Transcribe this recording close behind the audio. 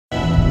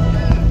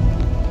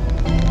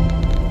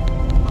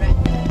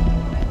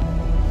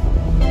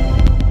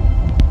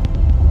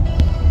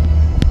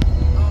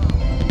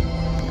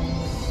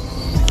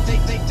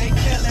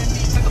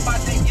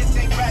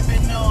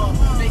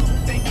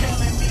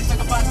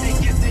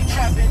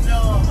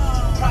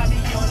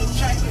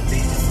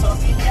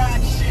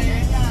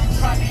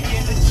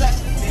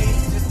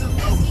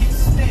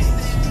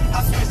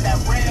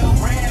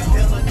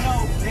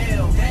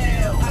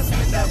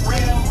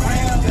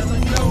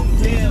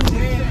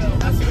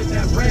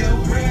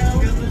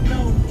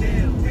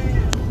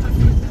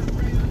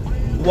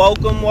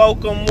Welcome.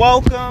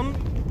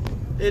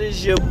 It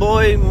is your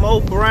boy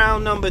Mo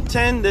Brown, number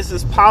 10. This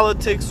is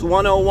Politics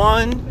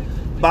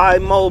 101 by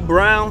Mo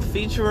Brown,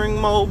 featuring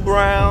Mo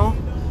Brown.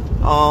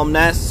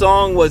 That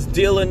song was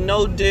Deal or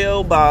No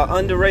Deal by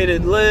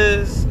Underrated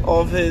Liz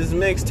off his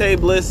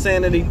mixtape Liz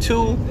Sanity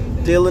 2.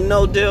 Deal or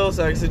No Deal is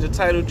actually the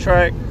title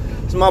track.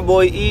 It's my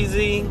boy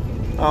Easy.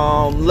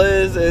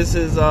 Liz is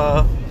his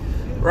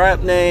rap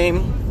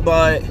name.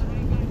 But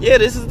yeah,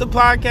 this is the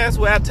podcast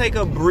where I take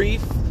a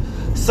brief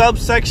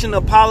subsection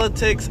of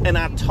politics and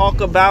I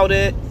talk about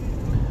it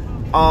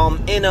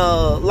in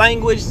a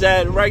language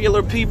that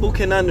regular people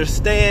can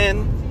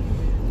understand.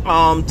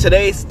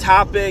 Today's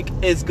topic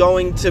is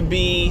going to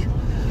be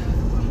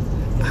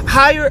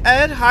higher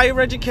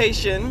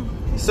education.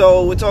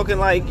 So we're talking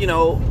like,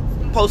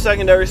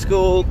 post-secondary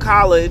school,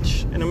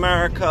 college in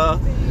America.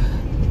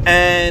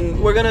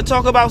 And we're going to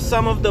talk about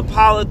some of the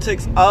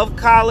politics of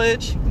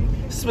college.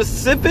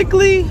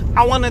 Specifically,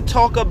 I want to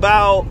talk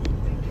about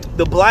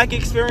the black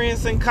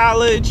experience in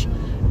college,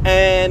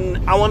 and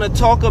I want to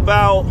talk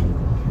about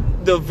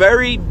the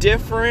very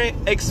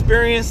different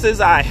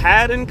experiences I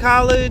had in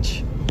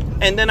college,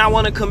 and then I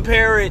want to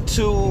compare it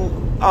to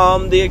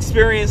the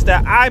experience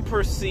that I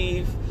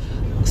perceive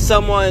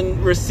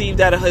someone received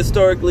at a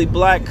historically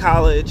black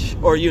college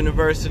or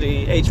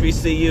university,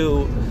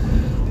 HBCU.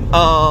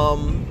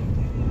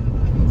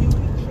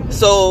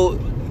 So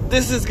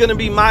this is going to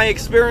be my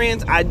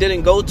experience. I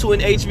didn't go to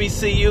an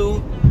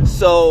HBCU.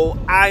 So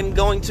I'm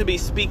going to be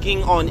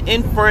speaking on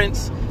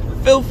inference.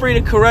 Feel free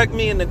to correct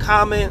me in the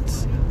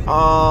comments,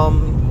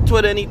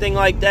 Twitter, anything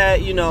like that,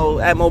 at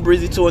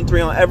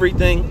MoBreezy213 on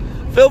everything.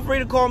 Feel free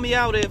to call me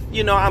out if,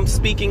 I'm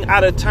speaking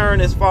out of turn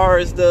as far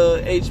as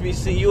the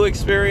HBCU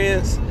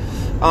experience.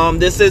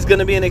 This is going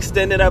to be an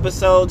extended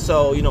episode,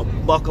 so,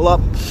 buckle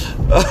up.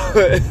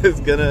 It's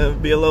going to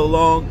be a little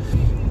long.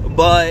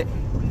 But,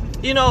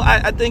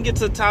 I think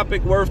it's a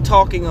topic worth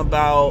talking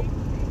about.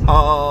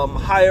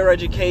 Higher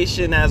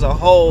education as a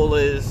whole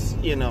is,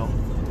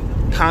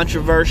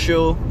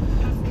 controversial,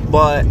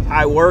 but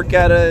I work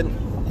at a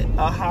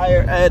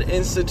higher ed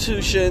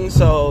institution,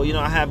 so,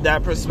 I have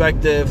that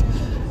perspective.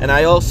 And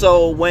I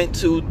also went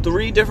to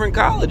 3 different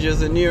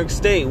colleges in New York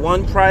State,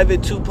 1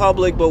 private, 2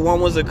 public, but 1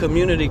 was a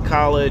community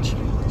college.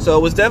 So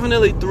it was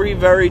definitely 3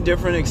 very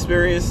different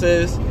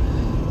experiences.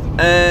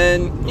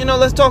 And,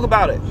 let's talk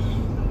about it.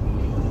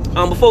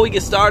 Before we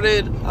get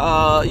started,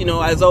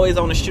 as always, I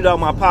want to shoot out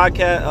my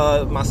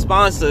podcast, my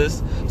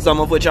sponsors, some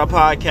of which are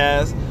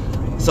podcasts.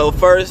 So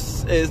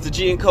first is the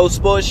G & Co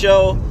Sports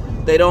Show.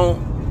 They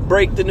don't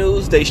break the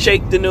news, they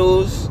shake the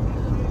news.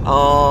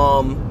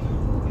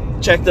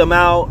 Check them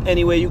out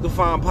anywhere you can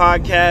find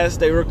podcasts.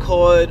 They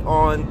record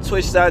on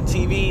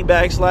twitch.tv/G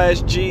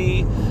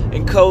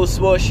 & Co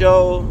Sports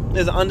Show.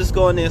 There's an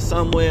underscore in there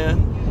somewhere.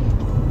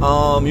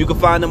 You can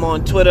find them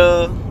on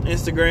Twitter,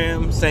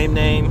 Instagram, same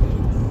name.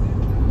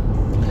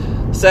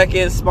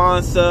 Second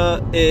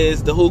sponsor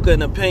is the Hookah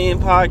and Opinion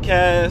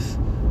podcast.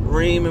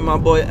 Reem and my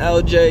boy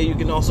LJ. You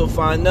can also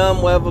find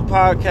them wherever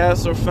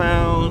podcasts are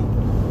found.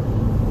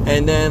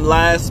 And then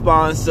last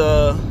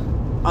sponsor,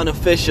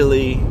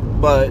 unofficially,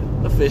 but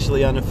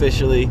officially,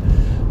 unofficially,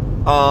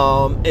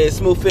 is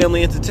Smooth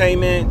Family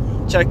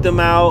Entertainment. Check them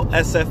out.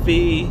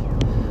 SFE,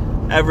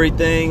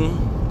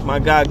 everything. My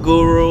guy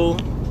Guru,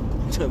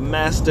 the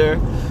master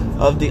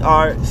of the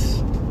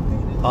arts.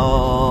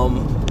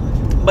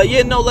 But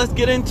let's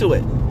get into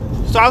it.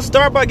 So I'll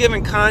start by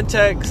giving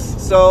context.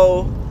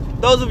 So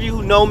those of you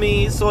who know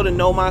me sort of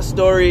know my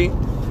story,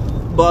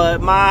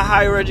 but my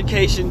higher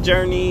education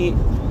journey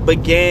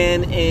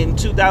began in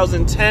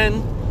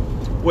 2010,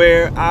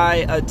 where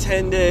I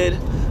attended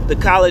the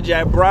college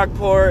at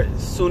Brockport,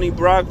 SUNY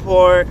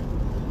Brockport,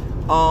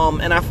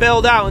 and I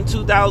failed out in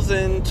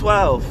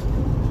 2012.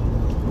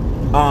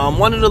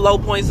 One of the low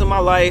points in my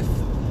life,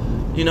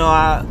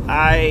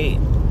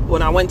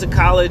 when I went to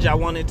college, I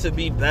wanted to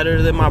be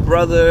better than my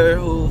brother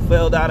who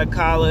failed out of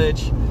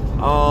college.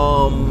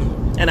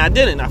 And I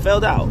didn't. I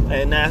failed out.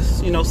 And that's,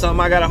 something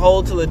I got to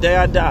hold till the day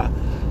I die.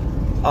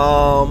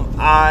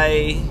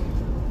 I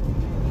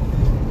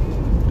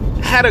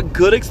had a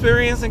good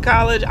experience in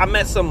college. I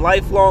met some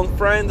lifelong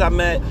friends. I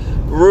met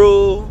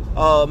Rue,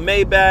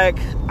 Maybach.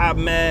 I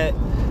met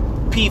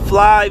P.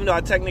 Fly, even though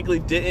I technically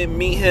didn't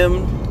meet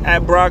him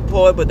at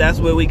Brockport, but that's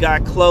where we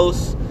got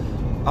close.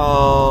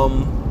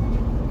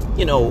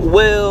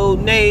 Will,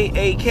 Nate,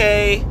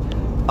 AK,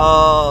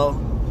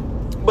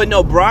 but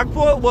no,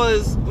 Brockport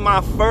was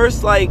my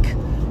first,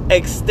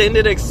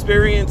 extended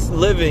experience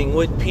living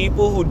with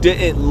people who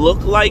didn't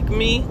look like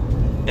me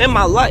in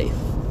my life,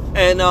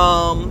 and,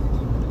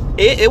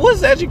 it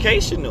was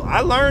educational. I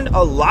learned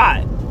a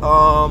lot.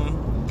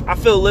 I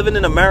feel living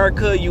in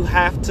America, you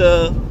have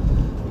to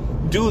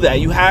do that.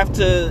 You have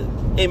to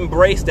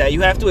embrace that.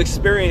 You have to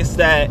experience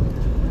that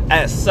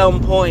at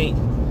some point,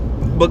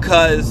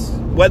 because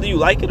whether you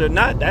like it or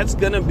not, that's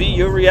going to be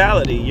your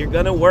reality. You're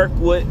going to work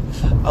with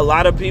a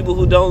lot of people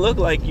who don't look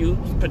like you,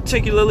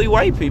 particularly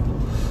white people.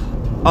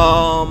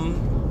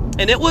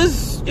 And it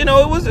was, it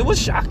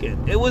was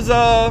shocking. It was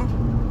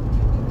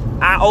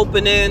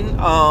eye-opening.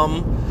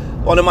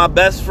 One of my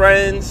best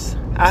friends,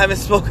 I haven't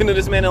spoken to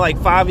this man in like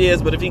 5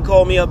 years, but if he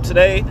called me up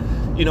today,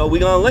 we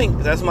gonna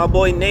link. That's my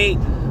boy Nate.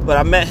 But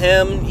I met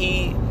him.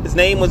 His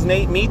name was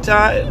Nate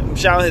Metot. I'm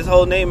shouting his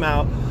whole name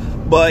out.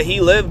 But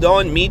he lived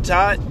on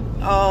Metot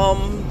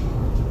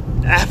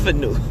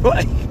Avenue.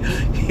 Like,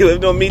 he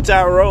lived on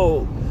Metot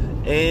Road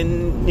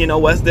in,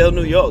 Westdale,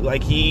 New York.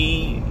 Like,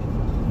 he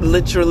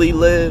literally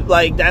lived,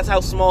 like, that's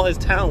how small his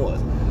town was.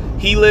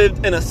 He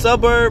lived in a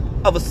suburb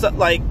of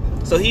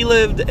so he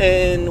lived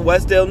in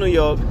Westdale, New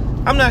York.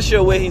 I'm not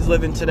sure where he's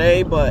living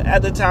today, but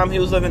at the time he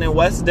was living in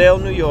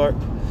Westdale, New York.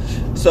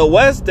 So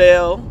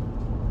Westdale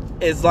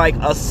is like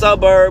a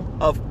suburb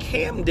of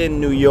Camden,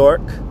 New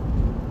York,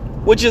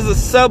 which is a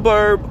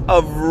suburb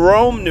of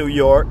Rome, New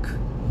York,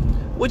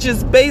 which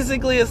is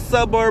basically a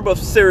suburb of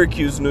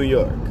Syracuse, New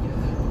York.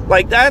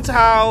 Like, that's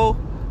how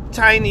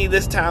tiny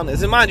this town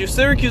is. And mind you,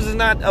 Syracuse is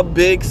not a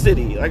big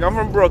city. Like, I'm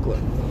from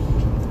Brooklyn.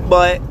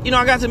 But,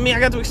 I got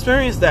to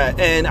experience that.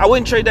 And I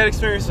wouldn't trade that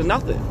experience for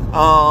nothing.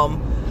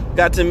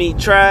 Got to meet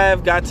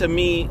Trav, got to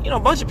meet, a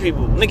bunch of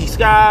people. Nikki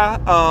Sky,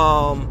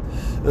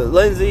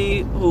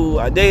 Lindsay, who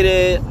I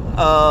dated,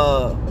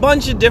 a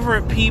bunch of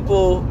different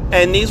people.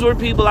 And these were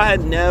people I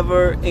had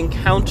never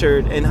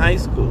encountered in high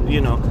school,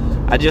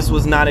 I just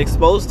was not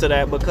exposed to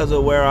that because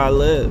of where I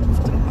lived.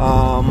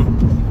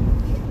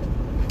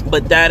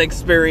 But that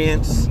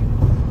experience,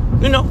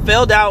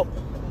 failed out.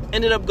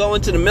 Ended up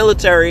going to the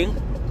military,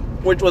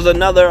 which was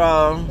another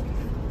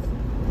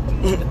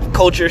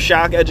culture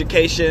shock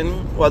education,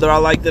 whether I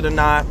liked it or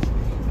not.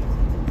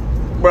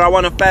 But I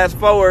want to fast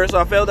forward, so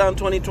I failed out in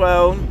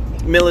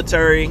 2012,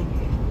 military,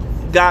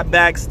 got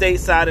back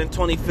stateside in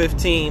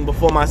 2015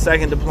 before my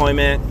second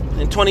deployment.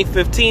 In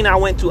 2015, I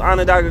went to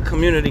Onondaga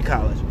Community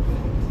College.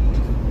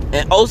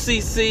 And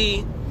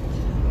OCC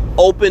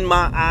opened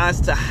my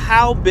eyes to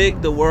how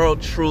big the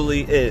world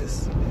truly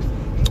is.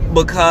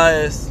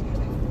 Because,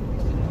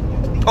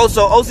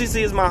 so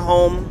OCC is my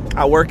home.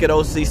 I work at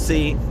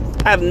OCC.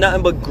 I have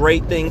nothing but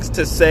great things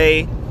to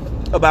say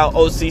about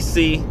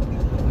OCC.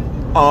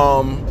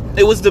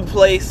 It was the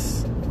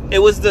place, it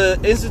was the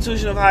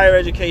institution of higher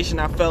education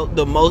I felt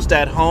the most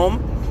at home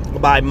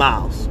by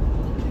miles.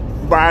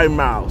 By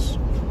miles.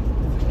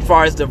 As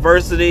far as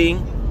diversity.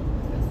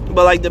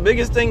 But like the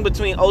biggest thing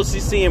between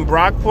OCC and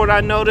Brockport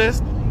I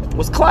noticed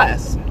was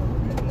class.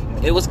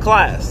 It was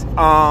class.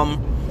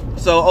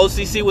 So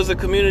OCC was a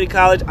community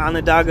college,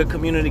 Onondaga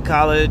Community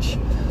College.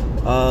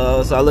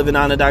 So I live in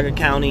Onondaga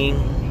County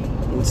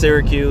in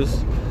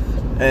Syracuse,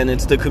 and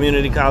it's the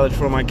community college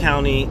for my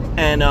county.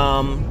 And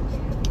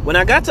when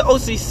I got to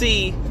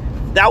OCC,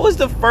 that was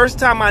the first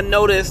time I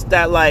noticed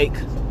that, like,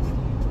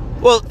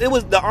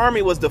 the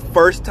Army was the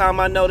first time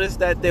I noticed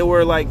that there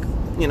were, like,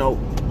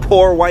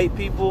 poor white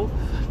people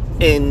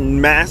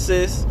in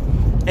masses.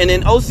 And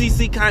then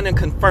OCC kind of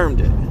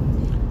confirmed it,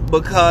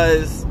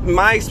 because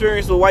my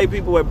experience with white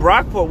people at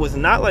Brockport was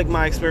not like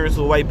my experience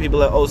with white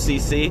people at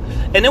OCC.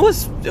 And it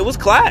was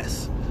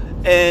class.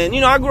 And,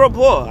 I grew up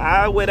poor.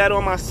 I wear that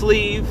on my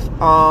sleeve.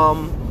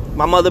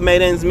 My mother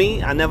made ends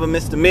meet. I never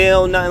missed a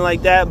meal, nothing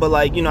like that. But,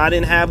 like, I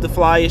didn't have the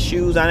flyest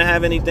shoes. I didn't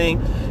have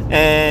anything.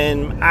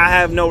 And I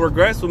have no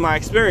regrets with my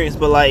experience.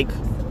 But, like,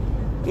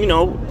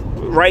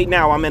 right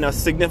now I'm in a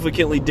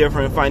significantly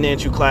different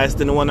financial class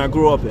than the one I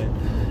grew up in.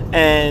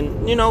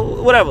 And,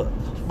 whatever.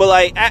 But,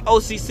 like, at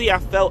OCC, I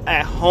felt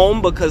at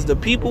home because the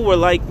people were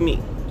like me.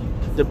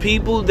 The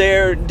people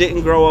there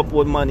didn't grow up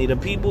with money. The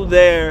people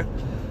there,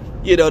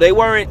 they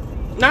weren't,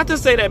 not to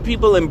say that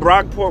people in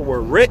Brockport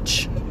were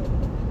rich,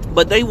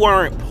 but they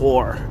weren't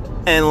poor.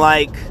 And,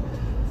 like,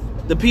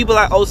 the people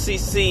at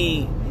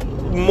OCC,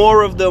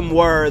 more of them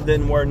were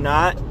than were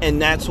not.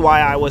 And that's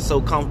why I was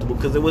so comfortable,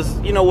 because it was,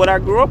 what I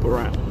grew up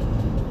around.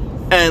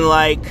 And,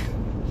 like,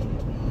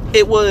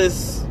 it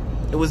was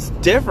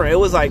different. It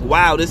was like,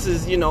 wow, this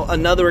is,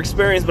 another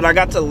experience. But I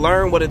got to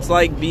learn what it's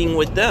like being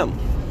with them.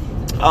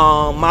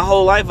 My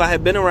whole life I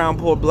had been around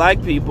poor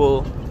black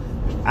people.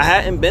 I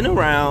hadn't been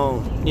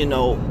around,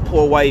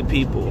 poor white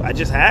people. I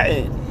just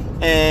hadn't.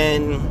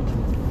 And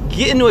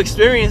getting to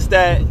experience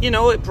that,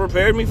 it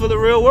prepared me for the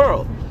real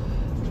world.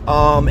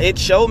 It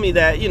showed me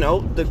that,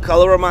 the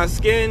color of my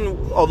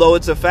skin, although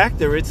it's a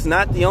factor, it's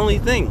not the only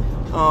thing.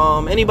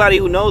 Anybody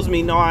who knows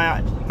me know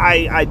I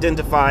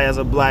identify as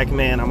a black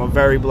man. I'm a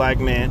very black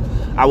man.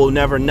 I will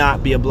never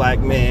not be a black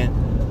man.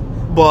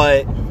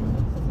 But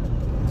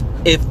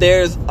if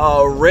there's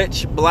a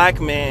rich black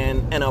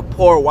man and a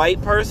poor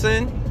white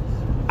person,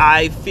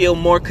 I feel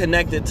more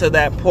connected to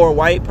that poor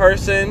white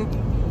person,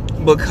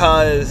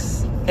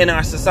 because in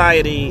our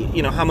society,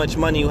 how much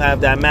money you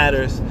have, that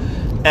matters.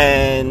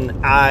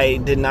 And I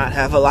did not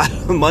have a lot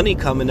of money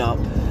coming up.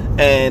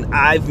 And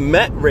I've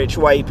met rich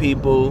white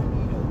people,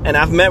 and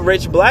I've met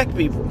rich black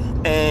people.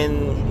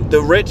 And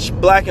the rich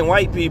black and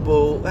white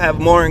people have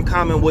more in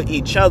common with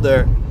each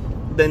other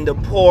than the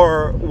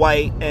poor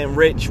white and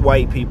rich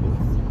white people.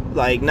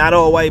 Like, not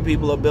all white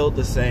people are built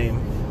the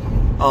same.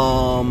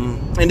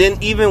 And then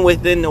even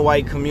within the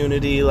white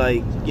community,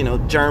 like,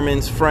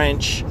 Germans,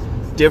 French,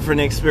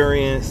 different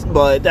experience,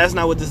 but that's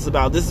not what this is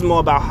about. This is more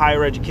about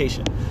higher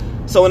education.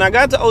 So when I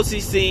got to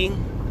OCC,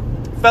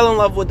 fell in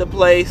love with the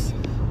place.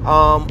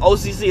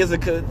 OCC is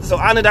so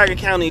Onondaga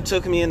County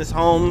took me in its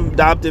home,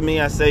 adopted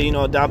me. I say,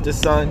 adopted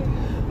son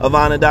of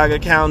Onondaga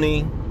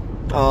County.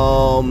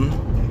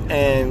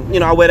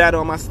 And, I wear that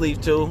on my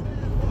sleeve too.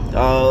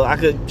 I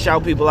could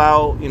shout people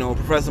out,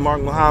 Professor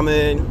Mark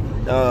Muhammad,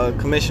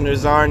 Commissioner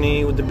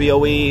Zarni with the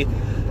BOE,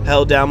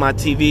 held down my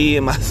TV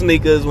and my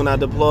sneakers when I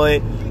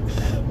deployed.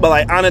 But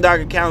like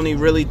Onondaga County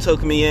really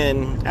took me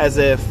in as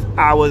if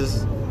I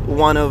was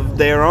one of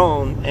their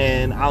own,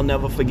 and I'll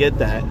never forget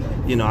that.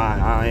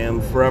 I am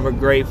forever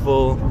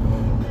grateful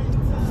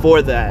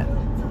for that.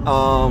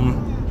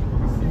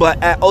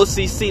 But at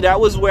OCC, that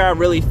was where I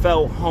really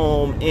felt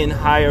home in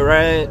higher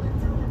ed.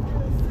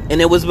 And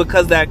it was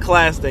because of that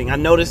class thing. I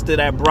noticed it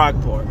at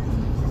Brockport.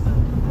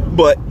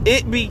 But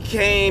it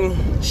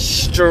became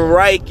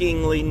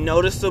strikingly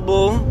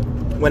noticeable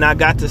when I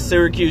got to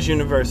Syracuse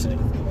University.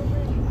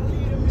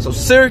 So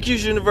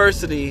Syracuse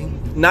University,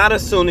 not a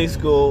SUNY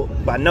school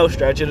by no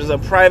stretch. It is a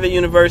private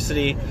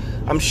university.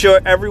 I'm sure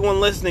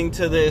everyone listening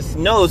to this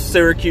knows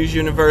Syracuse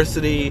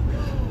University.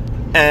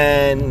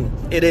 And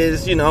it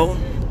is,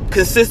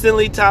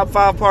 consistently top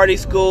 5 party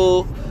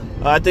school.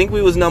 I think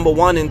we was number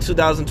 1 in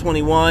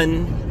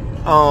 2021.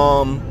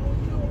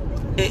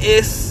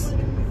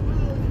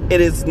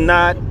 It is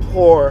not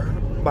poor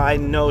by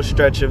no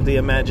stretch of the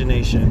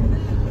imagination.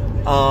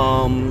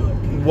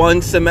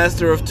 1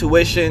 semester of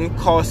tuition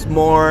costs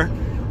more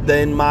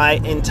than my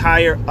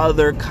entire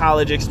other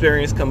college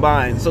experience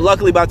combined. So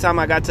luckily by the time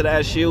I got to the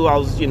SU, I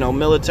was,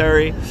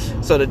 military.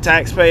 So the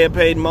taxpayer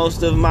paid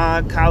most of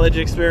my college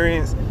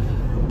experience.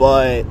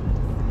 But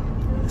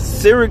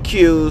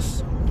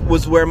Syracuse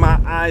was where my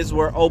eyes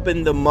were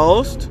opened the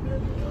most,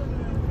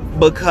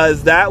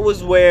 because that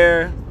was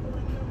where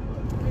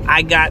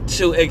I got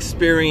to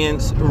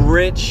experience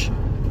rich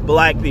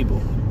black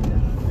people.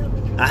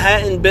 I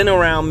hadn't been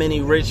around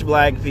many rich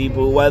black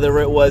people, whether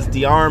it was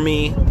the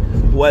Army,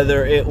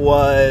 whether it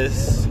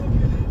was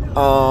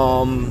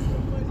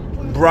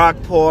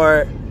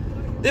Brockport.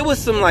 There was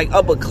some like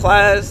upper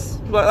class,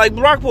 but like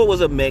Brockport was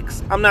a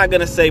mix. I'm not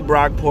gonna say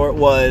Brockport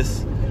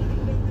was,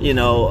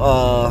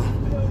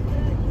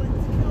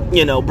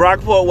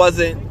 Brockport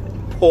wasn't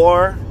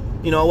poor,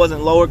 it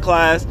wasn't lower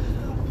class.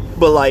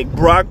 But like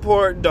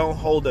Brockport don't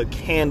hold a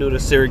candle to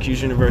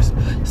Syracuse University.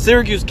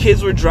 Syracuse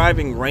kids were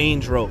driving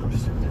Range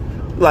Rovers.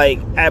 Like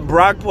at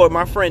Brockport,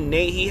 my friend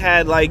Nate, he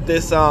had like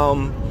this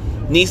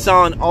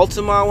Nissan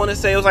Altima, I want to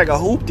say. It was like a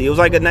hoopty. It was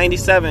like a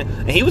 97.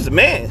 And he was a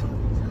man.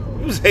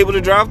 He was able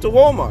to drive to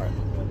Walmart.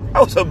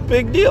 That was a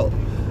big deal.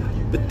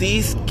 But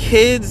these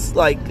kids,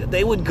 like,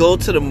 they would go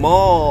to the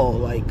mall,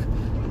 like,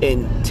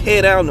 and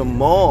tear down the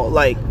mall.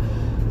 Like,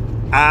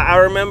 I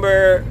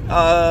remember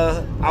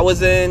I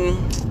was in...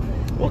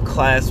 What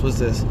class was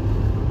this?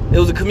 It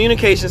was a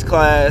communications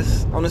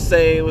class. I want to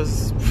say it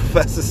was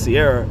Professor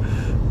Sierra.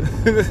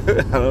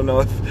 I don't know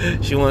if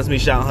she wants me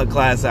shouting her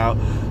class out.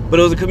 But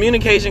it was a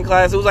communication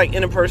class. It was like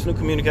interpersonal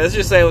communication. Let's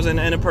just say it was an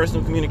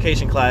interpersonal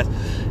communication class.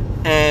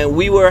 And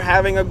we were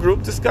having a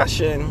group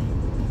discussion.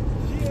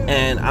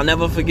 And I'll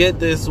never forget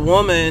this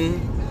woman,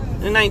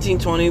 in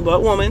 1920,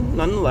 but woman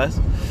nonetheless.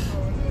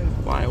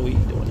 Why are we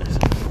doing this?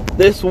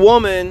 This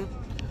woman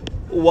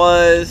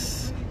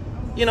was,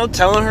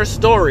 telling her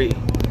story.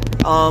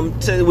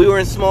 We were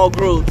in small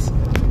groups,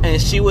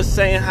 and she was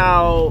saying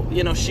how,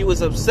 she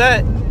was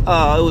upset. It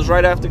was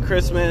right after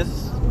Christmas,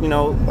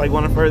 like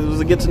one of her, it was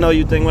a get to know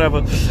you thing,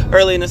 whatever,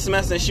 early in the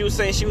semester. And she was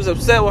saying she was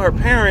upset with her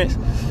parents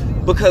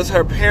because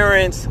her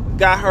parents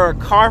got her a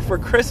car for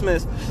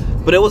Christmas,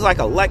 but it was like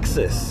a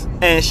Lexus,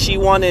 and she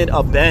wanted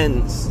a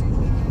Benz.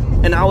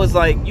 And I was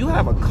like, you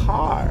have a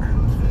car.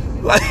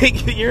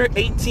 Like, you're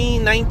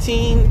 18,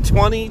 19,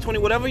 20,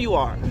 whatever you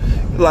are.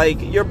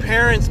 Like, your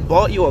parents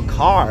bought you a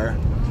car.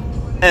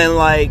 And,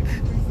 like,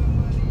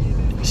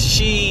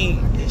 she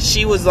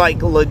was,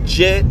 like,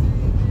 legit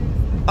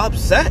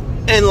upset.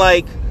 And,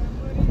 like,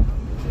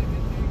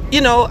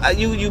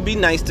 you be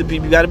nice to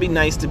people. You got to be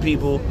nice to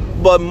people.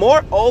 But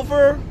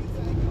moreover,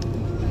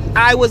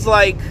 I was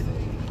like,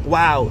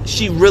 wow,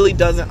 she really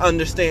doesn't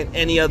understand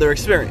any other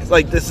experience.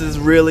 Like, this is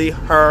really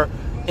her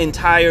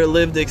entire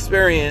lived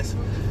experience.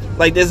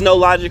 Like, there's no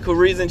logical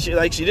reason she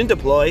didn't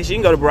deploy. She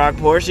didn't go to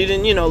Brockport. She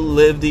didn't,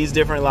 live these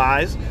different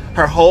lives.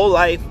 Her whole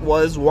life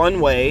was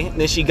one way. And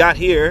then she got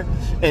here,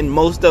 and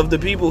most of the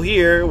people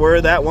here were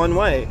that one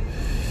way.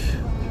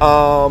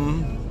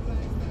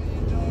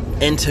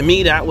 And to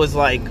me, that was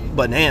like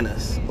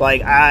bananas.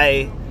 Like,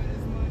 I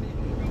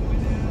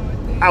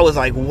was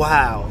like,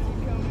 wow,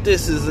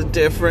 this is a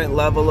different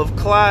level of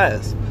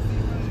class.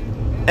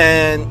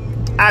 And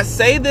I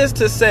say this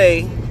to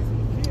say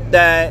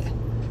that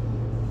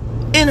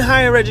in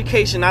higher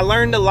education, I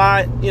learned a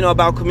lot,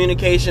 about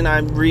communication. I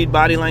read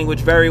body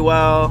language very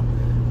well.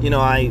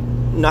 I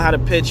know how to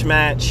pitch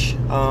match.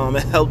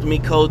 It helped me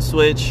code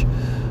switch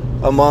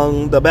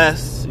among the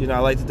best. I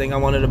like to think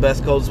I'm one of the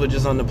best code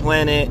switchers on the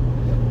planet.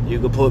 You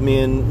could put me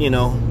in,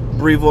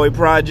 Brevoy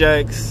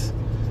projects.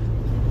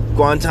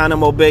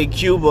 Guantanamo Bay,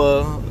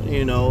 Cuba,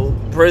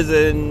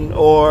 prison,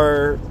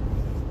 or,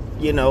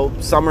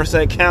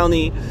 Somerset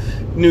County,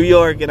 New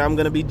York, and I'm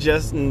going to be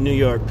just in New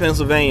York.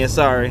 Pennsylvania,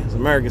 sorry, it's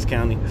America's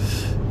county.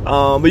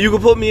 But you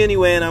can put me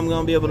anywhere and I'm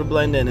going to be able to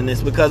blend in, and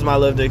it's because of my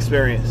lived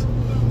experience.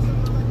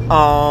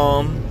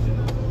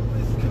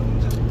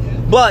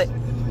 But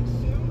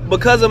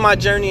because of my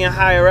journey in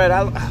higher ed,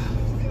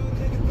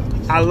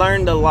 I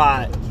learned a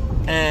lot,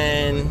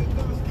 and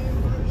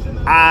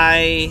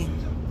I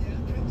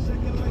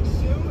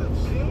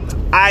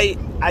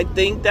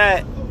think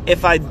that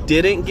if I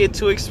didn't get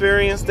to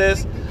experience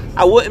this,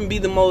 I wouldn't be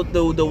the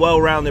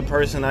well-rounded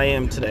person I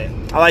am today.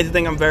 I like to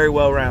think I'm very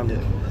well-rounded.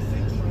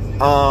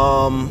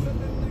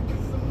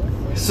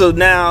 So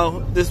now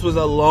this was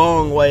a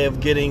long way of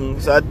getting.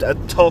 So I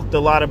talked a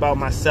lot about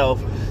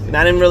myself, and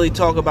I didn't really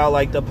talk about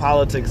like the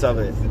politics of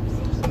it.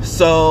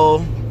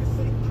 So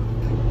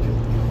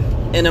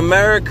in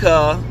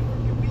America,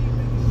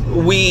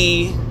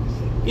 we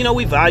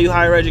value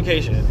higher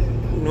education.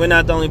 We're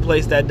not the only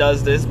place that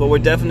does this, but we're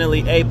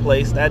definitely a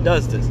place that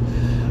does this.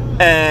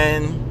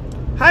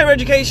 And higher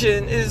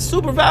education is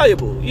super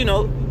valuable.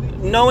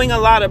 Knowing a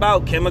lot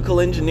about chemical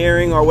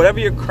engineering or whatever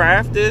your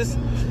craft is,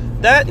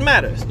 that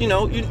matters.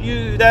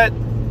 That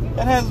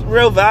has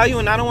real value,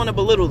 and I don't want to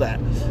belittle that.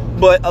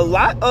 But a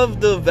lot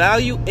of the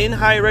value in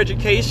higher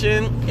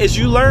education is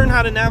you learn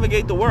how to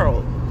navigate the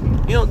world.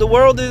 The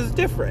world is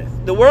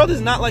different. The world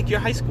is not like your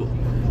high school.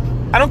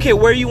 I don't care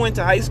where you went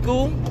to high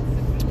school,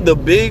 the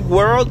big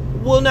world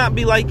will not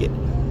be like it.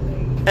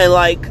 And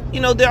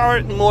there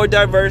are more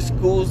diverse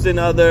schools than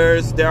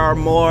others. There are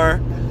more,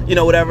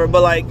 whatever.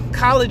 But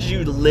college,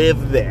 you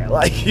live there.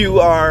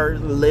 You are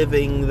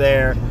living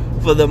there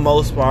for the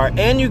most part.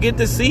 And you get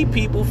to see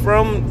people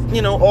from,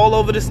 all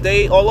over the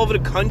state, all over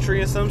the country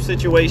in some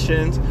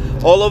situations,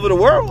 all over the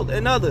world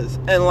in others.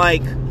 And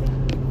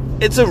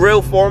it's a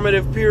real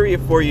formative period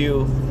for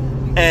you.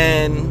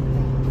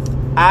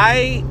 And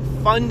I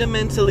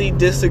fundamentally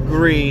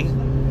disagree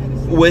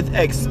with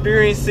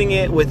experiencing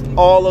it with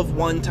all of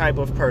one type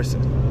of person.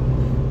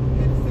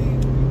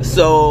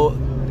 So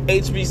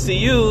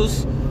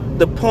HBCUs,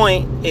 the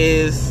point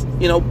is,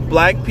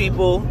 black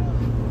people.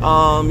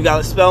 You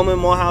got Spelman,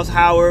 Morehouse,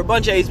 Howard, a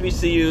bunch of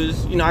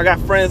HBCUs. I got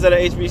friends that are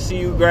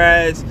HBCU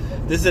grads.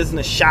 This isn't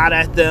a shot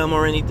at them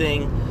or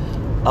anything.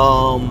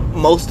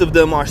 Most of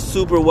them are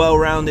super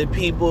well-rounded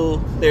people.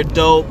 They're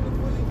dope.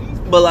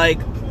 But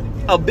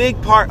a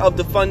big part of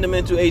the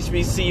fundamental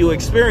HBCU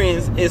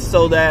experience is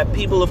so that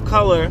people of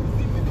color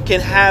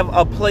can have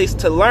a place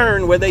to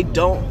learn where they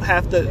don't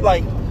have to,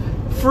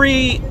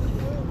 free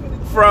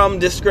from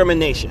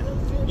discrimination.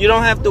 You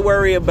don't have to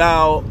worry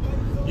about,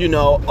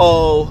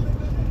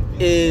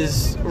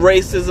 is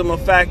racism a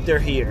factor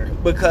here?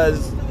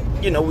 Because,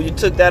 we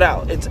took that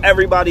out. It's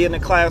everybody in the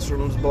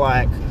classroom's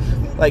black.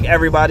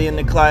 Everybody in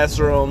the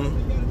classroom,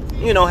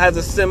 has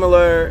a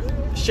similar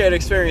shared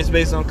experience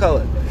based on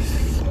color.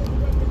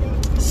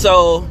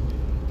 So,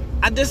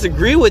 I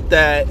disagree with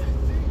that.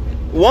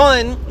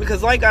 One,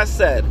 because like I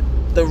said,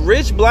 the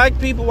rich black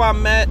people I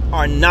met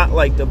are not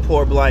like the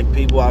poor black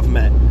people I've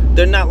met.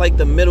 They're not like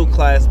the middle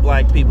class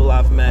black people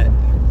I've met.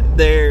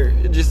 They're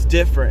just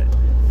different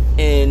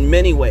in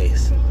many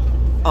ways.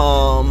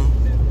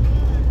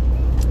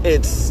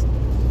 It's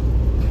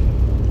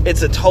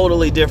a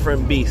totally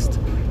different beast.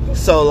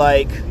 So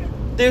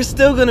there's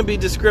still going to be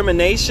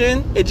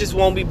discrimination. It just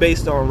won't be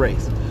based on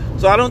race.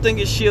 So I don't think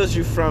it shields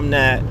you from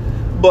that.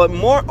 But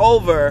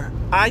moreover,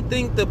 I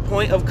think the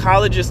point of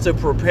college is to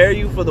prepare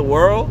you for the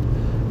world,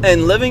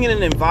 and living in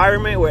an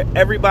environment where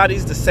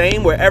everybody's the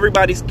same, where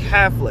everybody's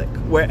Catholic,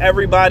 where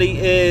everybody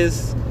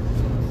is,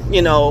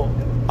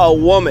 a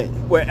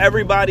woman, where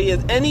everybody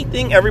is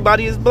anything,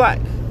 everybody is black,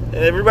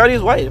 everybody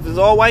is white. If it's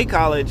all white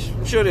college,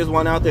 I'm sure there's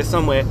one out there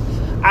somewhere.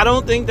 I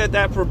don't think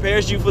that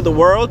prepares you for the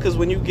world, because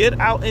when you get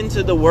out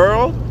into the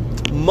world,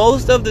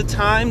 most of the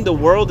time, the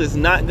world is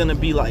not going to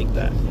be like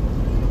that.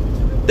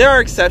 There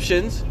are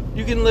exceptions.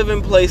 You can live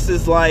in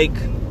places like,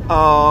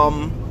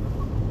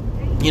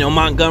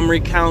 Montgomery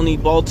County,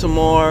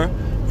 Baltimore,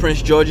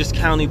 Prince George's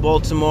County,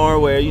 Baltimore,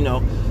 where,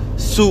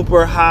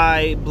 super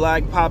high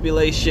black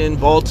population,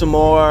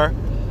 Baltimore.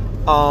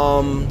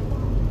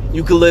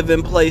 You could live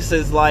in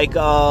places like,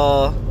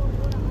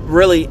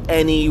 really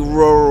any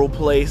rural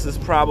place is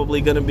probably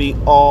going to be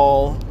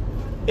all,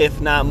 if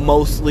not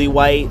mostly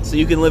white. So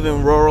you can live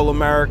in rural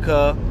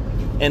America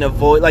and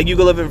avoid, you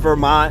could live in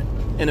Vermont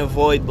and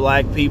avoid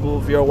black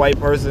people if you're a white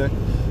person.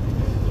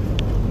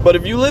 But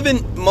if you live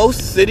in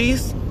most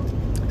cities,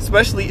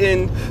 especially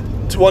in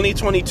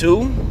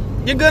 2022,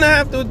 you're gonna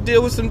have to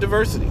deal with some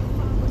diversity.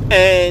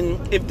 And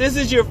if this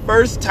is your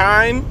first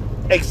time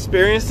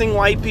experiencing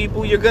white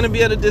people, you're gonna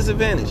be at a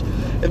disadvantage.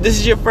 If this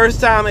is your first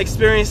time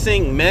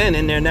experiencing men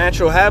in their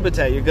natural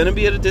habitat, you're gonna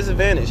be at a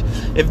disadvantage.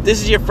 If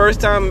this is your first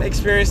time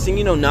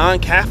experiencing,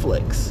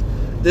 non-Catholics,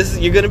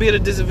 you're gonna be at a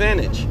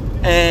disadvantage.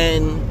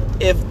 And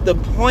if the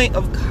point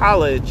of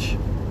college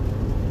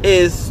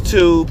is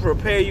to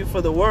prepare you for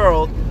the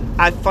world,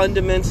 I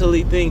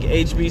fundamentally think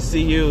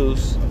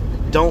HBCUs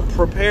don't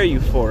prepare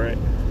you for it.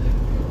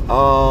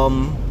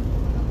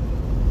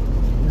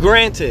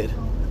 Granted,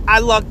 I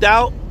lucked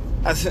out.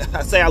 I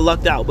say I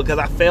lucked out because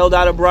I failed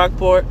out of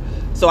Brockport,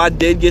 so I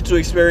did get to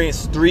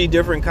experience 3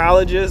 different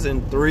colleges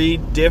and 3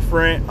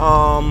 different,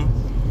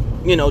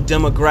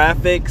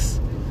 demographics,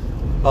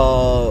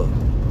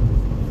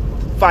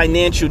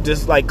 financial,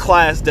 just like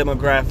class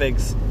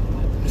demographics.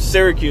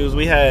 Syracuse,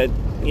 we had,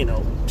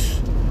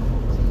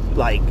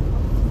 like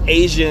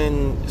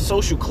Asian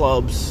social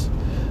clubs,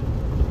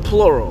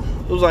 plural.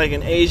 It was like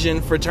an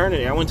Asian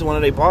fraternity. I went to one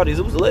of their parties.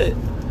 It was lit.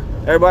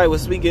 Everybody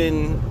was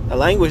speaking a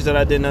language that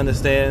I didn't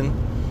understand.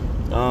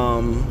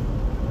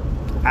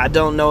 I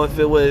don't know if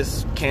it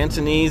was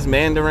Cantonese,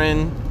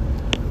 Mandarin,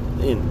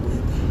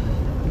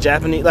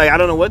 Japanese. Like, I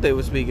don't know what they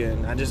were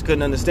speaking. I just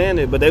couldn't understand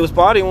it. But they was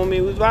partying with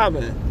me. We was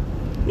vibing.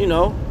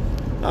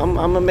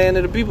 I'm a man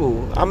of the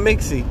people. I'm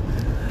mixy.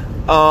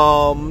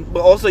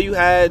 But also you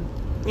had,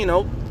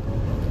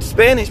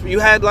 Spanish. You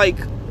had, like,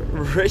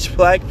 rich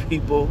black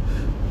people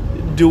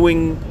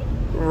doing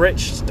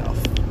rich stuff.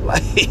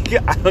 Like,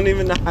 I don't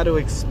even know how to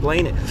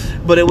explain it.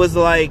 But it was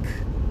like,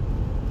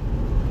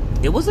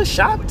 it was a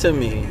shock to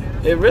me.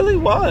 It really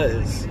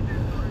was.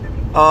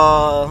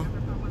 But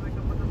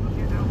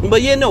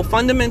yeah, no,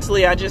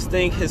 fundamentally, I just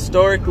think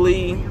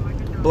historically,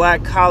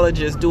 black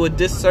colleges do a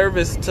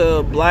disservice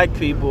to black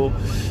people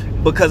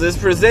because it's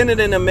presented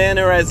in a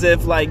manner as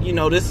if, like,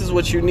 this is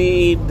what you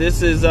need.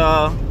 This is,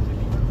 a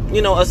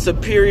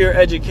superior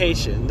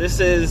education. This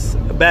is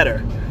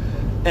better.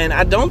 And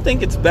I don't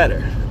think it's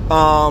better.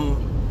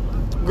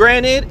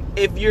 Granted,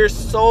 if your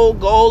sole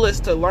goal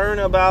is to learn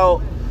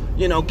about,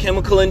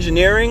 chemical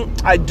engineering,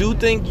 I do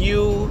think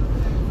you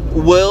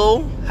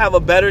will have a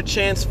better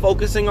chance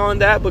focusing on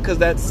that because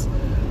that's,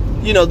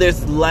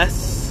 there's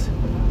less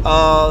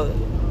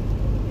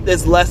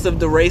of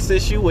the race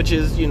issue, which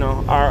is,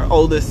 our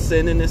oldest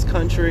sin in this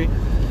country.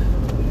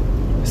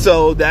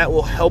 So that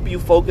will help you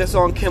focus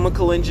on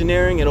chemical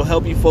engineering. It'll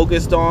help you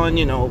focus on,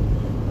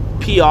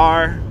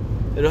 PR.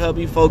 It'll help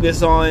you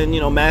focus on,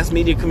 mass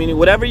media community.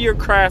 Whatever your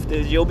craft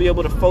is, you'll be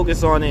able to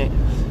focus on it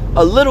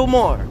a little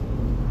more.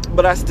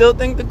 But I still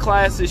think the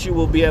class issue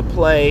will be at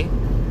play.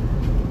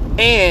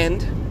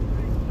 And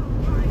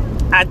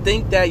I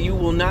think that you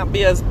will not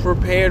be as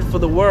prepared for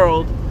the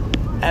world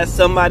as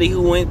somebody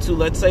who went to,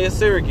 let's say, a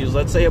Syracuse,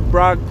 let's say a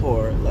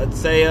Brockport, let's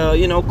say,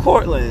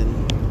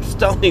 Cortland,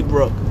 Stony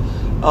Brook,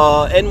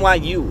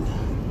 NYU.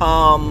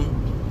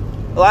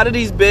 A lot of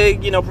these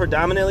big,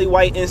 predominantly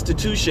white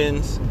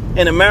institutions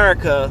in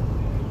America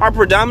are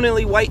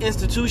predominantly white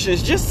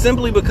institutions just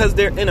simply because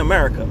they're in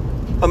America.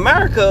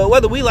 America,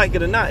 whether we like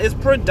it or not, is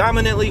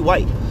predominantly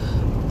white.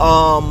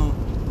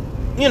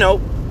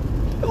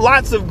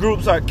 Lots of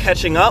groups are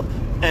catching up,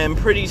 and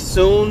pretty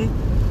soon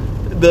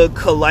the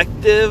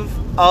collective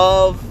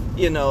of,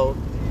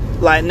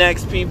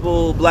 Latinx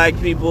people, black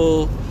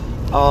people,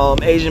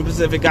 Asian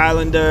Pacific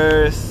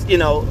Islanders,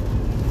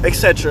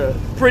 etc.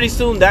 Pretty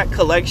soon that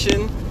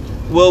collection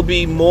will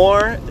be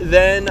more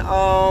than,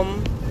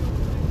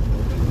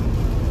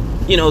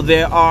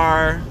 there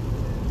are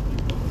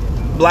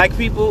black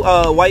people,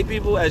 white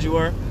people, as you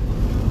were.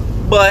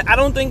 But I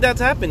don't think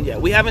that's happened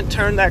yet. We haven't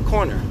turned that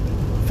corner.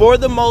 For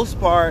the most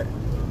part,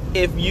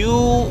 if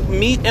you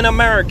meet an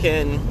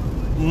American,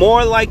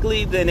 more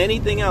likely than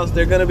anything else,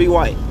 they're going to be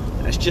white.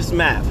 That's just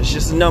math. It's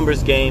just a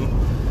numbers game.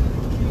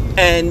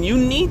 And you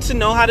need to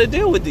know how to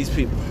deal with these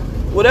people.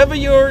 Whatever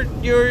your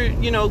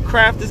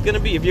craft is going to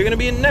be. If you're going to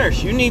be a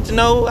nurse, you need to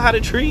know how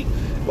to treat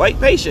white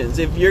patients.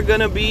 If you're going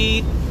to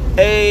be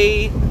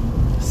a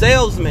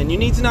salesman, you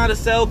need to know how to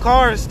sell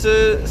cars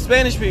to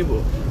Spanish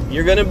people.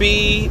 You're going to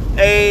be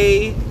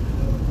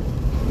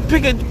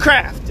pick a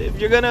craft. If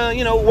you're going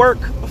to, work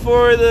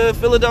for the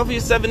Philadelphia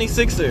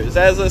 76ers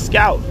as a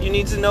scout, you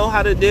need to know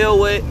how to deal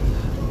with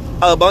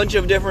a bunch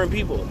of different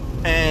people.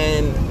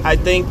 And I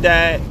think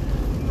that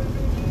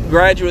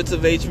graduates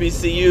of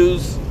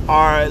HBCUs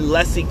are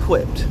less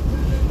equipped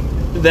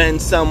than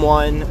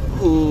someone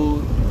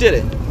who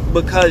didn't,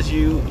 because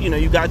you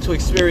got to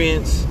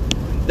experience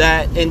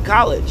that in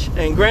college.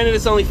 And granted,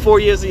 it's only 4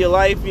 years of your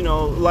life.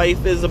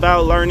 Life is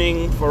about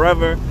learning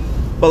forever,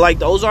 but like,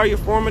 those are your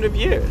formative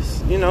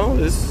years.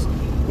 There's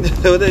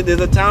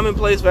a time and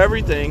place for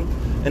everything,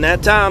 and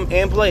that time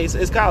and place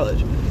is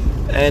college,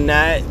 and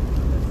that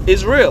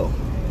is real.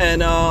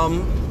 And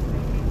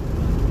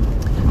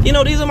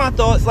these are my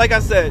thoughts. Like I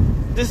said,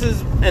 this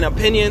is an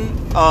opinion.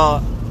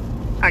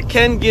 I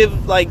can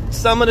give, like,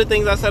 some of the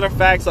things I said are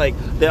facts. Like,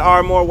 there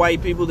are more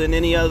white people than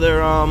any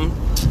other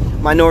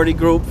minority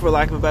group, for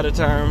lack of a better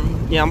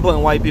term. Yeah, I'm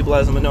putting white people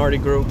as a minority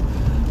group.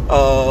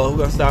 Who's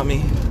gonna stop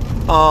me?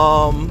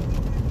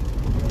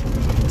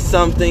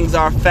 Some things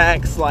are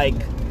facts, like,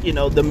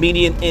 the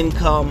median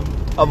income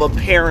of a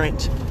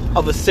parent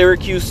of a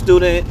Syracuse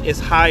student is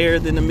higher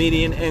than the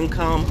median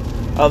income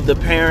of the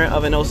parent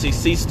of an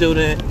OCC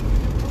student.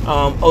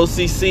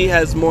 OCC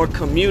has more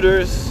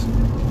commuters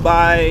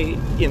by,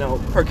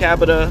 per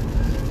capita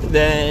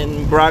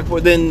than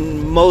Brockport,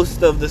 than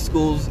most of the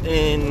schools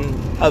in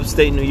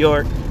upstate New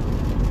York.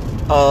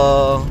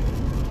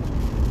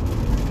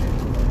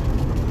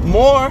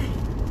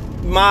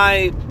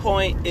 My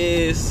point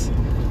is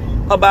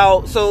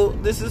about, so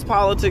this is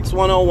Politics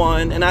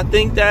 101, and I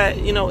think that,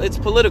 it's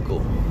political.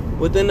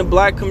 Within the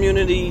black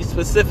community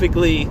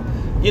specifically,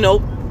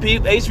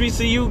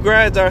 HBCU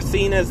grads are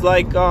seen as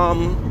like,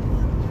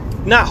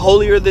 not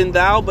holier than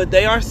thou, but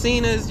they are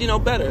seen as,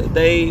 better.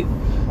 They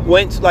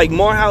went to, like,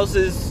 Morehouse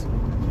is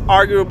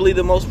arguably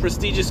the most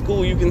prestigious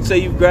school you can say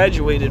you've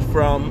graduated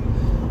from.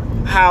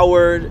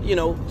 Howard,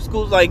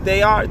 schools like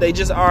they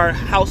just are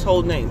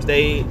household names.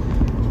 They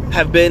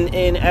have been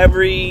in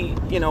every,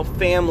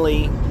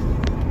 family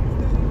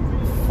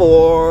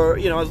for,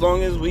 as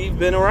long as we've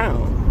been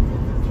around.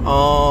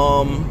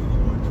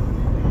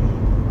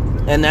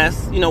 And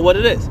that's, what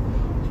it is.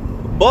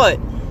 But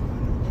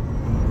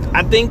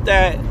I think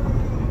that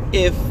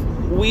if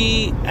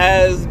we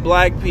as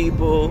black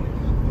people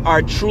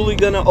are truly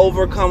going to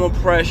overcome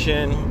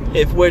oppression,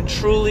 if we're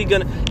truly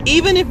going to,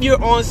 even if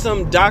you're on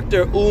some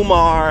Dr.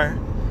 Umar,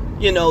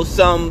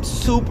 some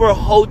super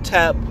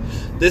hotep,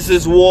 this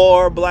is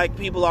war, black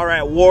people are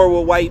at war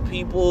with white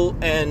people,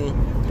 and,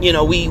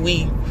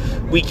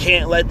 we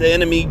can't let the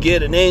enemy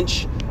get an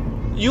inch.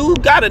 You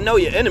got to know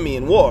your enemy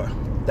in war.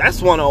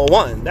 That's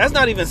 101. That's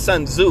not even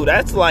Sun Tzu.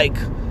 That's like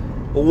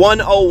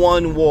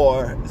 101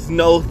 war.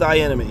 Know thy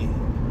enemy.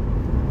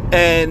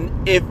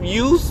 And if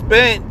you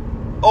spent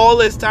all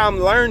this time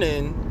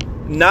learning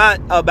not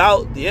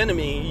about the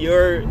enemy,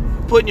 you're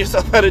putting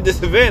yourself at a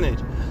disadvantage.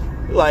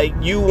 Like,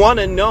 you want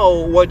to know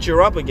what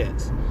you're up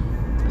against.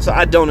 So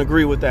I don't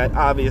agree with that,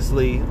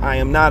 obviously. I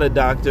am not a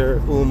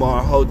Dr.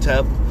 Umar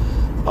Hotep.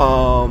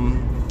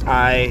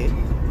 I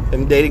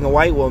am dating a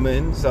white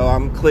woman, so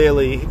I'm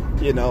clearly,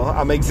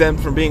 I'm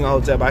exempt from being a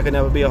Hotep. I could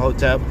never be a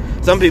Hotep.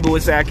 Some people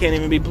would say I can't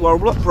even be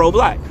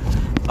pro-black.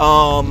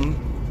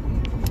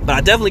 But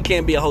I definitely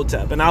can't be a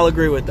Hotep, and I'll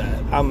agree with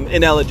that. I'm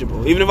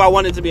ineligible. Even if I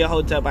wanted to be a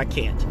Hotep, I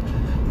can't.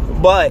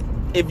 But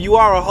if you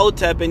are a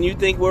Hotep and you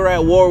think we're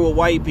at war with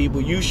white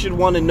people, you should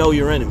want to know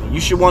your enemy.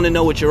 You should want to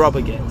know what you're up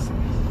against.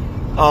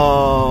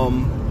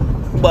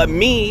 But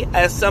me,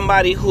 as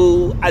somebody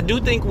who, I do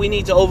think we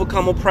need to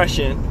overcome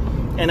oppression,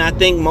 and I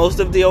think most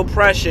of the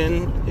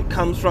oppression, it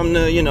comes from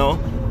the,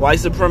 white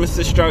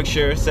supremacist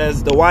structure. It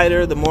says the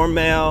whiter, the more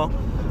male,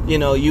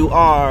 you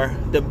are,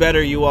 the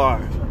better you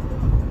are.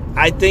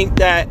 I think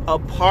that a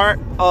part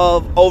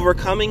of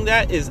overcoming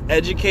that is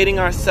educating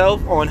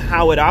ourselves on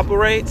how it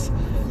operates.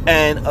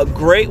 And a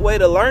great way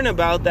to learn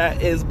about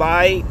that is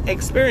by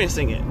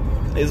experiencing it.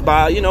 Is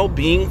by,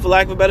 being, for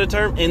lack of a better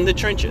term, in the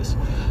trenches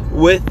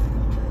with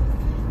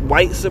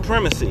white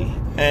supremacy.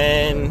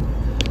 And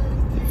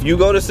if you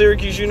go to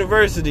Syracuse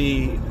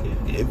University,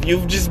 if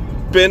you've just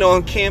been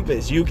on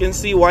campus, you can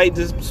see white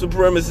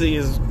supremacy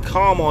is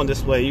calm on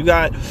display. You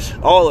got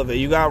all of it.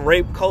 You got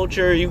rape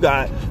culture, you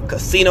got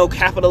casino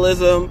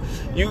capitalism,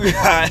 you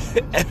got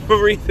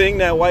everything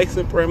that white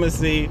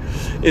supremacy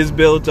is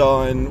built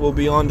on will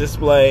be on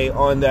display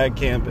on that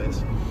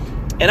campus.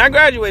 And I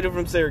graduated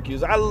from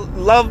Syracuse. I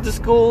love the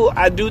school.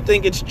 I do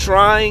think it's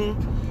trying,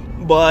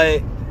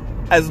 but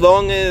as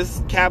long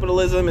as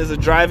capitalism is a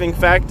driving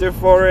factor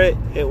for it,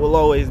 it will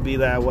always be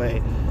that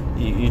way.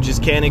 You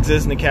just can't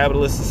exist in a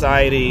capitalist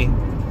society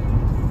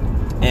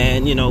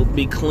and,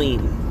 be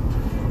clean.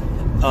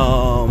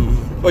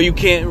 Or you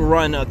can't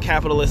run a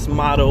capitalist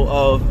model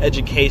of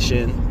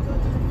education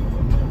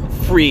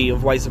free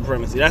of white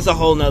supremacy. That's a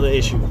whole nother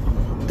issue.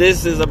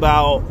 This is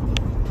about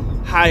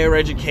higher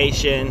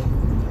education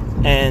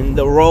and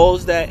the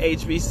roles that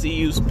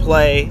HBCUs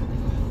play.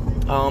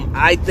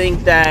 I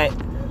think that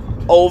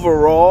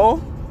overall,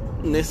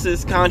 and this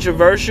is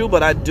controversial,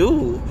 but I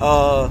do.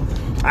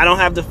 I don't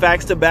have the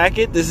facts to back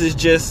it. This is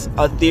just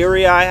a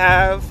theory I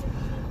have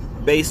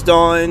based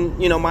on,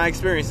 my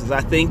experiences.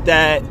 I think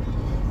that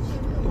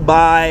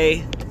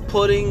by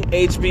putting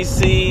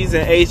HBCs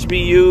and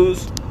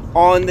HBUs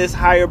on this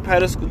higher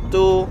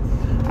pedestal,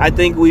 I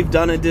think we've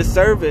done a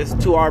disservice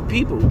to our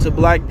people, to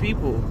black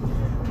people.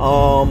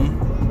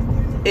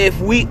 If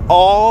we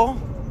all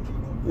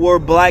were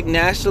black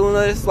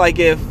nationalists, like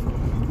if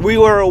we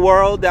were a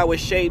world that was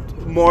shaped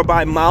more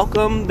by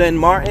Malcolm than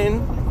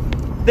Martin,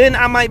 then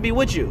I might be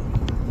with you.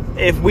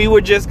 If we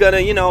were just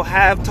gonna,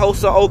 have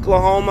Tulsa,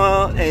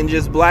 Oklahoma, and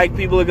just black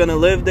people are gonna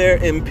live there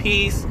in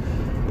peace,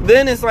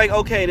 then it's like,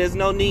 okay, there's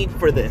no need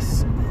for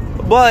this.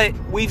 But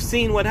we've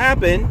seen what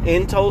happened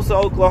in Tulsa,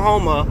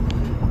 Oklahoma,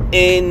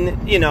 in,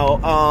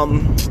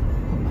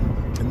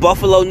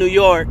 Buffalo, New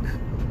York,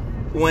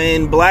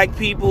 when black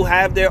people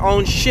have their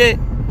own shit,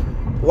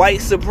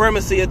 white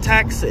supremacy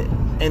attacks it.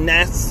 And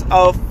that's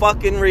a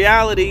fucking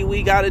reality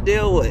we gotta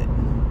deal with.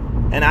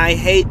 And I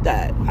hate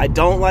that. I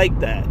don't like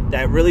that.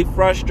 That really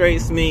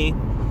frustrates me,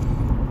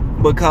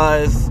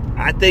 because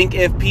I think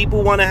if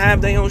people want to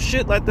have their own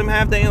shit, let them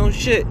have their own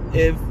shit.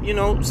 If,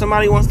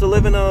 somebody wants to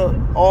live in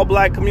a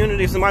all-black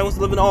community, if somebody wants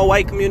to live in an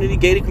all-white community,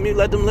 gated community,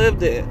 let them live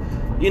there.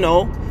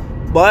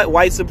 But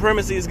white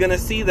supremacy is going to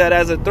see that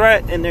as a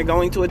threat, and they're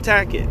going to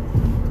attack it.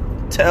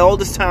 To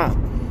oldest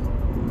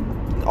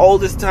time.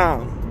 Oldest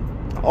time.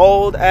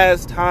 Old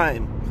as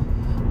time.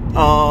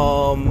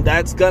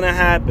 That's going to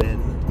happen.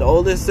 The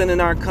oldest sin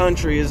in our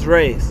country is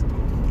race.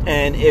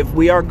 And if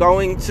we are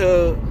going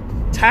to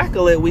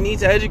tackle it, we need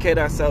to educate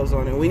ourselves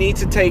on it. We need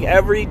to take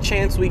every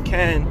chance we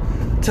can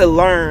to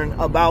learn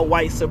about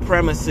white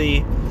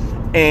supremacy.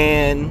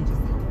 And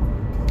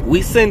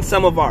we send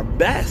some of our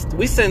best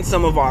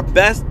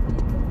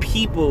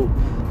people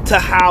to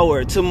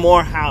Howard, to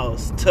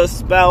Morehouse, to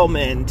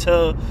Spelman,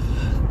 to,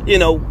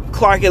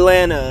 Clark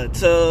Atlanta,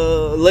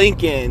 to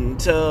Lincoln,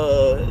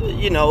 to,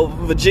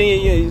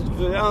 Virginia.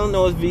 I don't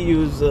know if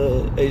VU's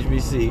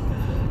HBC.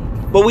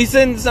 But we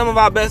send some of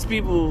our best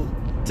people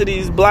to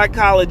these black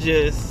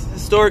colleges,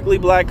 historically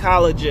black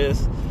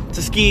colleges,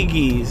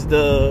 Tuskegee's,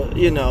 the,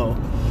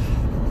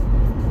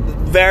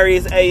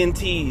 various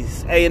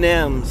A&T's,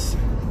 A&M's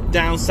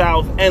down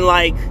south. And,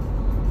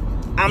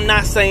 I'm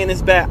not saying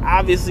it's bad.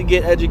 Obviously,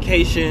 get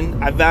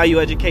education. I value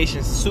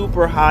education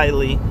super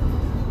highly.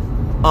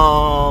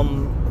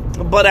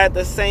 But at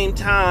the same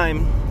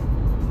time,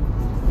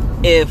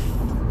 if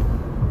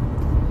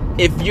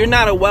you're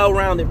not a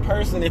well-rounded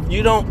person, if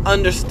you don't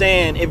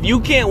understand, if you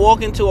can't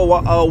walk into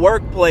a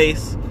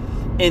workplace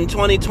in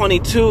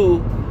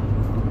 2022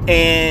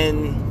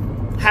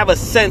 and have a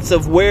sense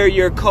of where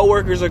your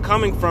coworkers are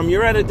coming from,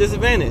 you're at a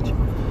disadvantage.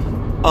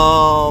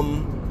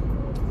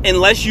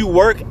 Unless you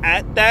work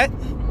at that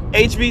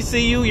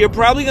HBCU, you're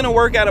probably going to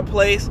work at a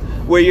place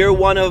where you're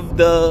one of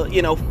the,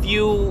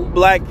 few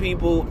black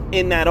people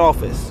in that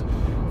office.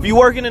 If you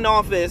work in an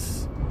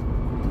office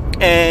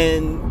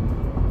and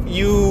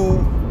you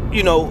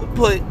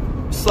put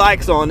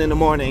slacks on in the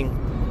morning,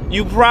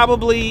 you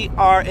probably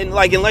are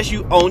unless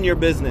you own your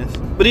business.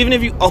 But even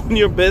if you own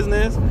your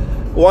business,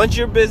 once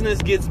your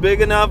business gets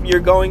big enough,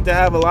 you're going to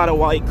have a lot of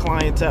white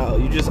clientele.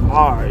 You just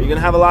are. You're going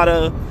to have a lot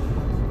of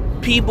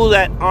people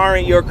that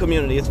aren't your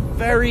community. It's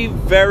very,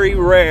 very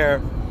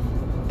rare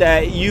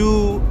that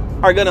you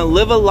are going to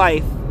live a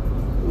life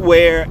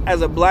where,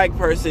 as a black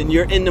person,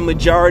 you're in the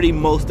majority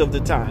most of the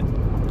time.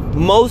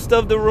 Most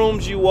of the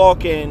rooms you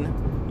walk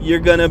in, you're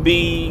going to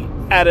be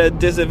at a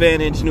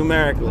disadvantage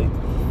numerically.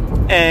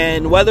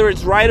 And whether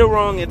it's right or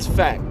wrong, it's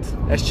fact.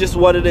 That's just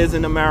what it is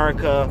in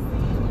America.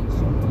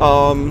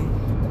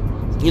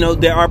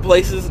 There are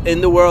places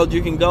in the world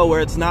you can go where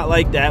it's not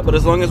like that, but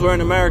as long as we're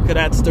in America,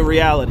 that's the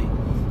reality.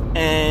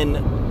 And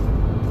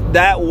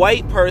that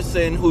white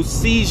person who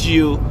sees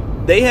you,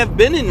 they have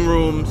been in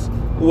rooms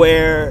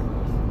where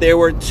there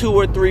were 2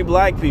 or 3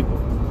 black people.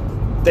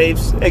 They've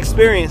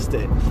experienced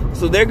it.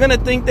 So they're going to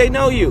think they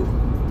know you.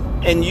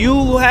 And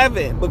you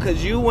haven't,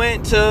 because you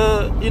went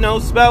to,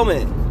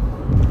 Spelman.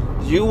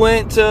 You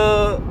went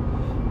to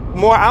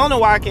more. I don't know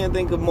why I can't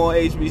think of more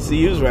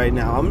HBCUs right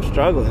now. I'm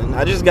struggling.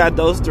 I just got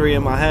those 3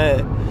 in my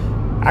head.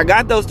 I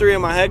got those 3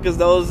 in my head because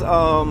those,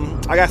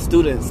 I got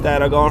students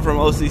that are going from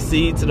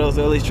OCC to those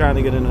early trying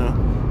to get in there.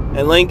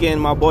 And Lincoln,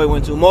 my boy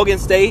went to Morgan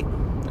State.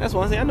 That's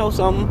one thing. I know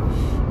something.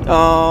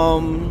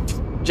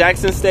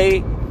 Jackson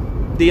State,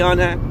 Dion.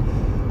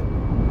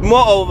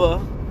 Moreover,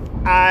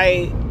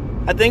 I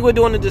think we're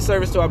doing a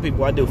disservice to our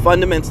people. I do.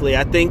 Fundamentally,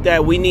 I think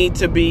that we need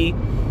to be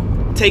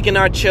taking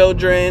our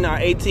children, our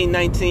 18,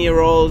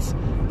 19-year-olds,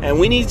 and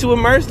we need to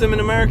immerse them in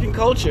American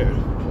culture.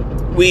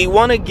 We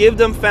want to give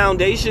them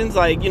foundations,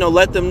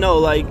 let them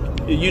know,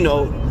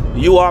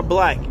 you are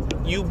black.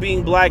 You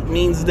being black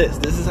means this.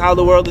 This is how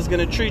the world is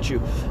going to treat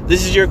you.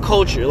 This is your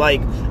culture.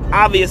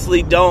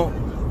 Obviously don't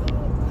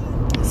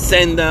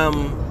send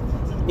them,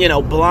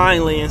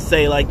 blindly and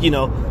say,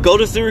 go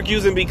to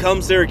Syracuse and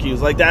become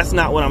Syracuse. That's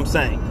not what I'm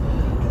saying.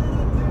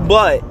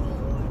 But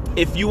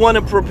if you want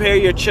to prepare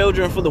your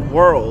children for the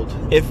world,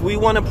 if we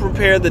want to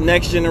prepare the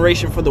next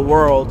generation for the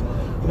world,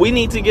 we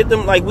need to get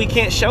them, we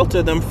can't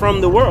shelter them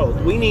from the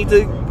world. We need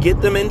to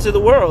get them into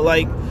the world.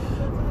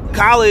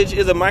 College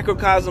is a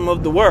microcosm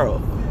of the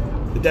world.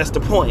 That's the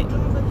point.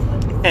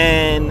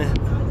 And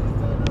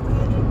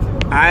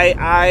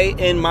I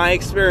in my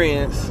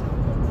experience,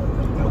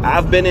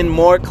 I've been in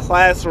more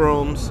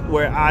classrooms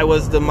where I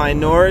was the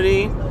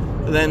minority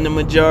than the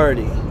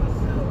majority.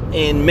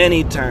 In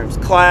many terms.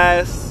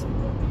 Class,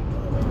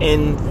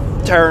 in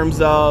terms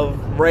of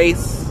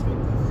race,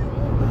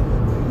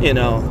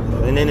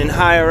 and then in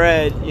higher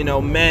ed,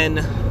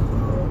 men,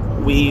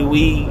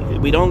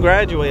 we don't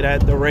graduate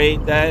at the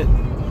rate that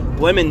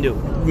women do.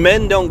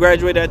 Men don't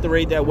graduate at the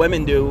rate that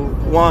women do,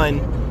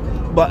 one,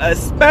 but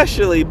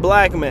especially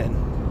black men.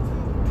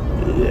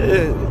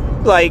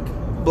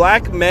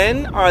 Black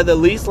men are the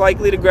least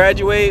likely to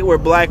graduate, where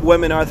black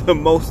women are the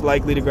most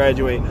likely to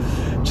graduate,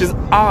 which is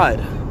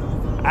odd.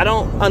 I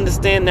don't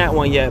understand that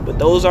one yet, but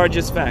those are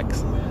just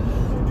facts.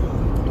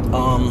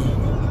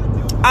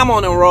 I'm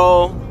on a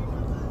roll.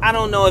 I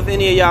don't know if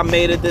any of y'all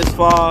made it this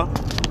far.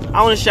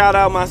 I want to shout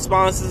out my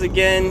sponsors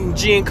again.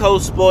 G&Co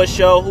Sports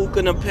Show, Hookah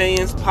and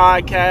Opinions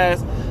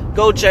Podcast.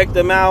 Go check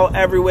them out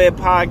everywhere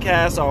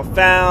podcasts are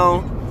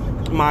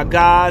found. My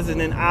guys, and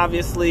then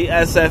obviously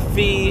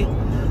SFE.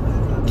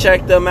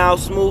 Check them out.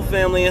 Smooth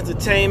Family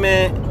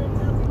Entertainment.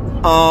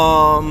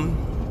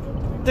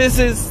 This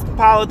is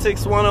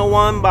Politics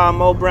 101 by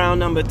Mo Brown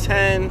number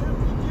 10.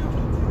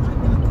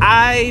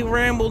 I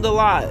rambled a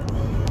lot.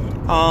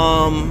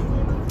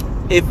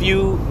 If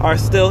you are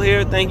still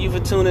here, thank you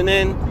for tuning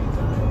in.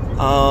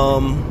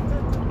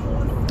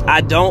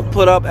 I don't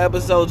put up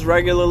episodes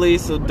regularly,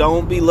 so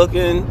don't be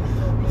looking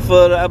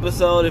for the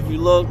episode. If you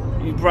look,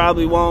 you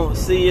probably won't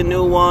see a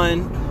new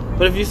one.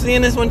 But if you're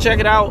seeing this one, check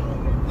it out.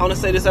 I want to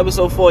say this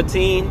episode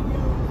 14.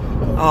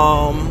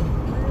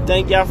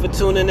 Thank y'all for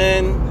tuning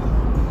in.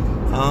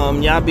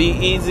 Y'all be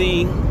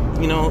easy.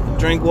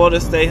 Drink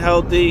water, stay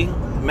healthy,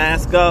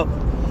 mask up,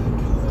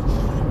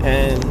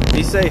 and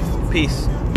be safe. Peace.